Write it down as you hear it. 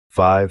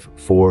5,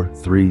 4,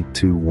 3,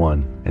 2,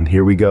 1, and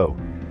here we go.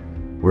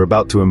 We're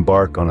about to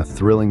embark on a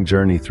thrilling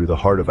journey through the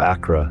heart of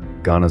Accra,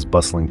 Ghana's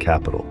bustling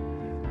capital.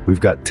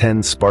 We've got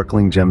 10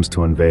 sparkling gems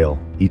to unveil,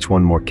 each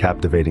one more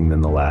captivating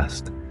than the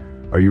last.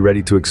 Are you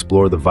ready to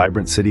explore the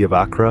vibrant city of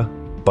Accra?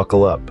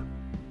 Buckle up.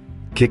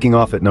 Kicking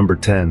off at number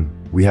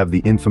 10, we have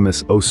the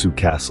infamous Osu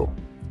Castle,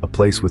 a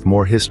place with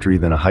more history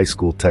than a high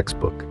school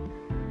textbook.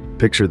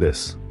 Picture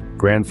this: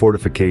 grand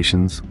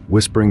fortifications,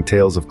 whispering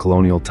tales of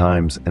colonial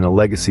times, and a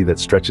legacy that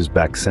stretches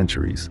back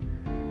centuries.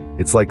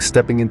 It's like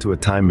stepping into a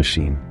time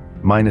machine,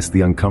 minus the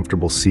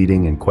uncomfortable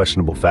seating and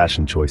questionable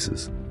fashion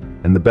choices.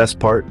 And the best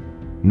part?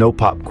 No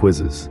pop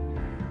quizzes.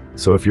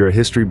 So if you're a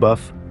history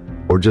buff,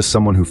 or just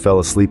someone who fell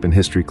asleep in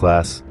history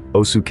class,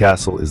 Osu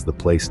Castle is the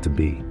place to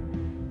be.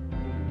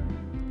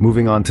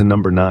 Moving on to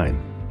number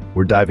 9,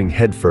 we're diving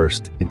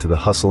headfirst into the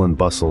hustle and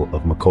bustle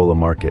of Makola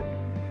Market.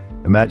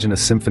 Imagine a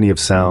symphony of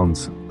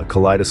sounds, a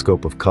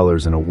kaleidoscope of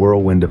colors, and a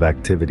whirlwind of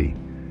activity.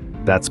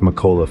 That's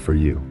Makola for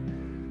you.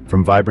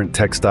 From vibrant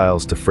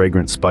textiles to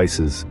fragrant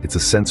spices, it's a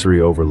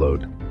sensory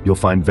overload. You'll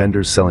find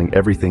vendors selling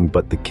everything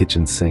but the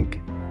kitchen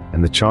sink.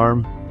 And the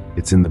charm?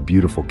 It's in the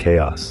beautiful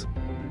chaos.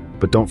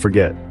 But don't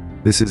forget,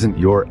 this isn't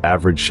your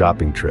average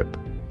shopping trip.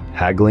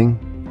 Haggling?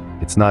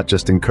 It's not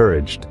just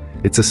encouraged,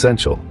 it's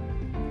essential.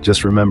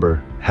 Just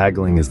remember,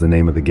 haggling is the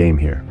name of the game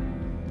here.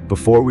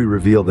 Before we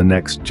reveal the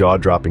next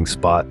jaw-dropping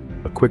spot,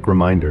 a quick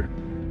reminder: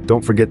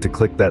 don't forget to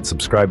click that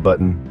subscribe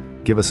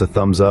button, give us a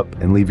thumbs up,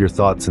 and leave your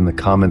thoughts in the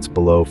comments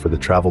below for the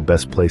Travel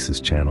Best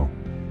Places channel.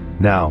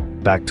 Now,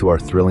 back to our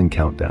thrilling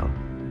countdown.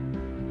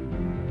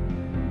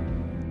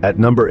 At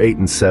number 8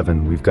 and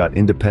 7, we've got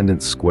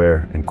Independence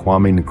Square and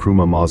Kwame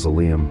Nkrumah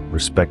Mausoleum,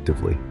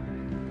 respectively.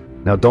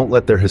 Now don't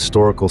let their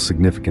historical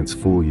significance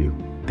fool you.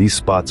 These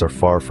spots are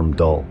far from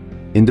dull.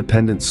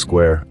 Independence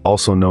Square,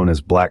 also known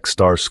as Black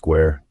Star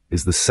Square,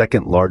 is the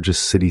second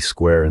largest city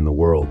square in the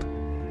world.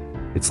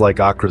 It's like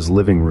Accra's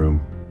living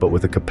room, but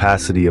with a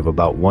capacity of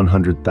about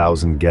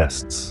 100,000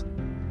 guests.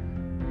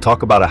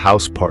 Talk about a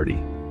house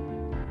party.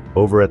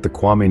 Over at the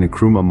Kwame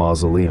Nkrumah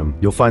Mausoleum,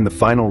 you'll find the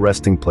final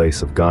resting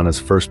place of Ghana's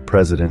first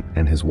president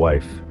and his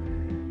wife.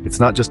 It's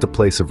not just a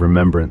place of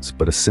remembrance,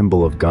 but a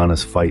symbol of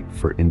Ghana's fight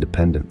for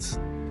independence.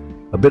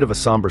 A bit of a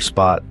somber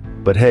spot,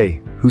 but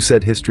hey, who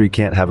said history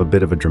can't have a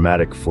bit of a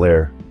dramatic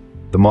flair?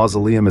 The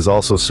mausoleum is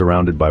also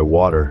surrounded by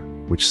water,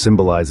 which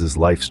symbolizes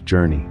life's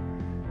journey.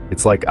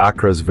 It's like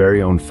Accra's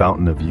very own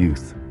fountain of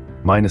youth,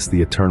 minus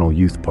the eternal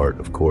youth part,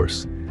 of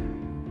course.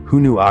 Who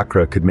knew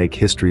Accra could make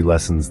history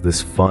lessons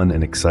this fun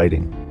and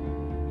exciting?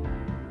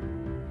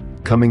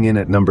 Coming in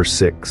at number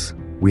 6,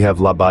 we have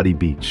Labadi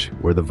Beach,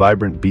 where the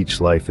vibrant beach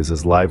life is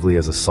as lively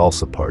as a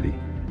salsa party.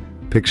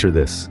 Picture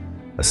this: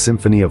 a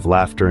symphony of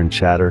laughter and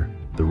chatter,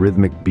 the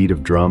rhythmic beat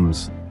of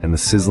drums, and the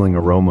sizzling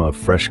aroma of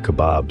fresh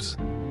kebabs.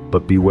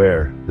 But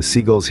beware, the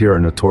seagulls here are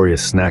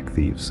notorious snack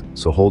thieves,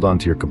 so hold on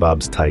to your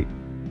kebabs tight.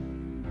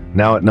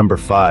 Now at number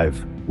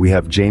 5, we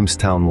have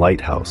Jamestown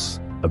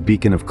Lighthouse, a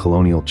beacon of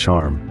colonial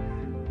charm.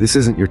 This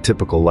isn't your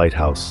typical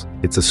lighthouse,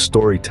 it's a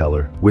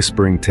storyteller,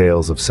 whispering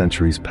tales of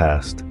centuries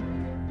past.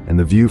 And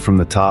the view from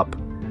the top?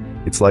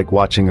 It's like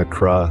watching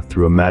Accra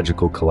through a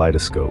magical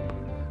kaleidoscope.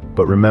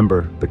 But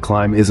remember, the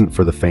climb isn't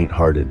for the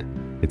faint-hearted.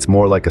 It's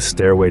more like a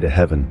stairway to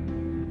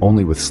heaven,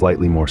 only with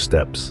slightly more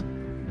steps.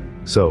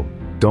 So,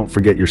 don't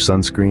forget your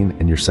sunscreen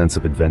and your sense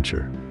of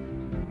adventure.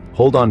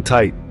 Hold on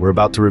tight, we're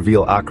about to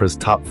reveal Accra's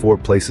top 4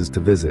 places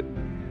to visit.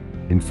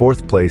 In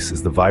 4th place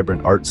is the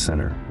vibrant Arts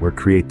Center, where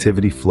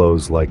creativity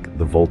flows like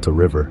the Volta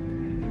River.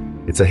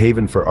 It's a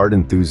haven for art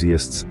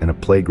enthusiasts and a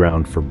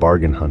playground for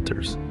bargain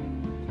hunters.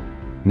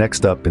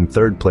 Next up, in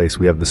 3rd place,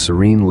 we have the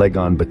serene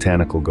Legon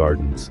Botanical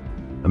Gardens.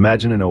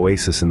 Imagine an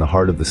oasis in the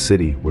heart of the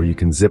city where you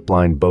can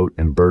zipline, boat,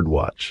 and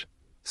birdwatch.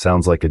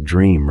 Sounds like a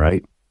dream,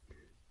 right?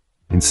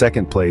 In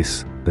 2nd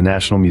place, the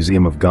National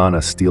Museum of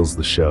Ghana steals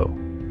the show.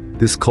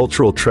 This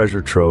cultural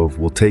treasure trove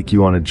will take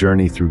you on a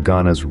journey through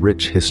Ghana's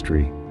rich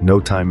history, no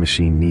time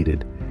machine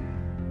needed.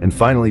 And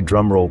finally,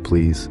 drumroll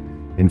please,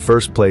 in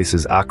 1st place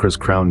is Accra's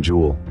crown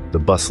jewel, the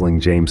bustling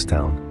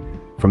Jamestown.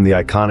 From the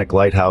iconic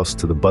lighthouse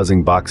to the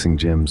buzzing boxing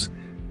gyms,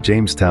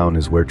 Jamestown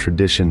is where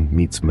tradition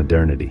meets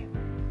modernity.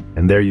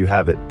 And there you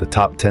have it, the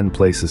top 10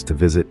 places to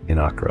visit in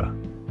Accra.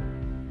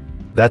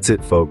 That's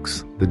it,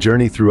 folks. The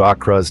journey through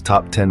Accra's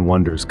top 10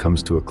 wonders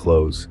comes to a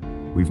close.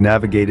 We've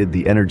navigated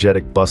the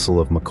energetic bustle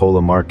of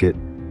Makola Market,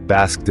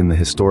 basked in the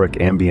historic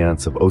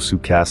ambience of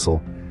Osu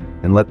Castle,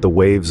 and let the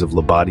waves of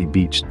Labadi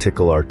Beach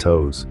tickle our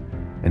toes.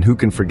 And who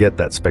can forget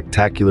that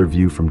spectacular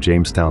view from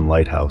Jamestown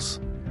Lighthouse?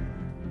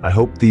 I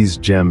hope these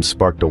gems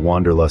sparked a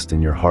wanderlust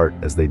in your heart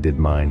as they did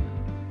mine.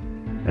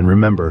 And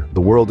remember,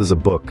 the world is a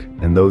book,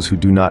 and those who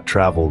do not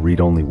travel read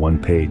only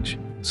one page.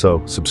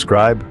 So,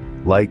 subscribe,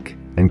 like,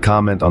 and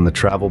comment on the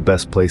Travel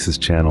Best Places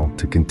channel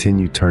to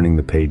continue turning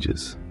the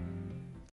pages.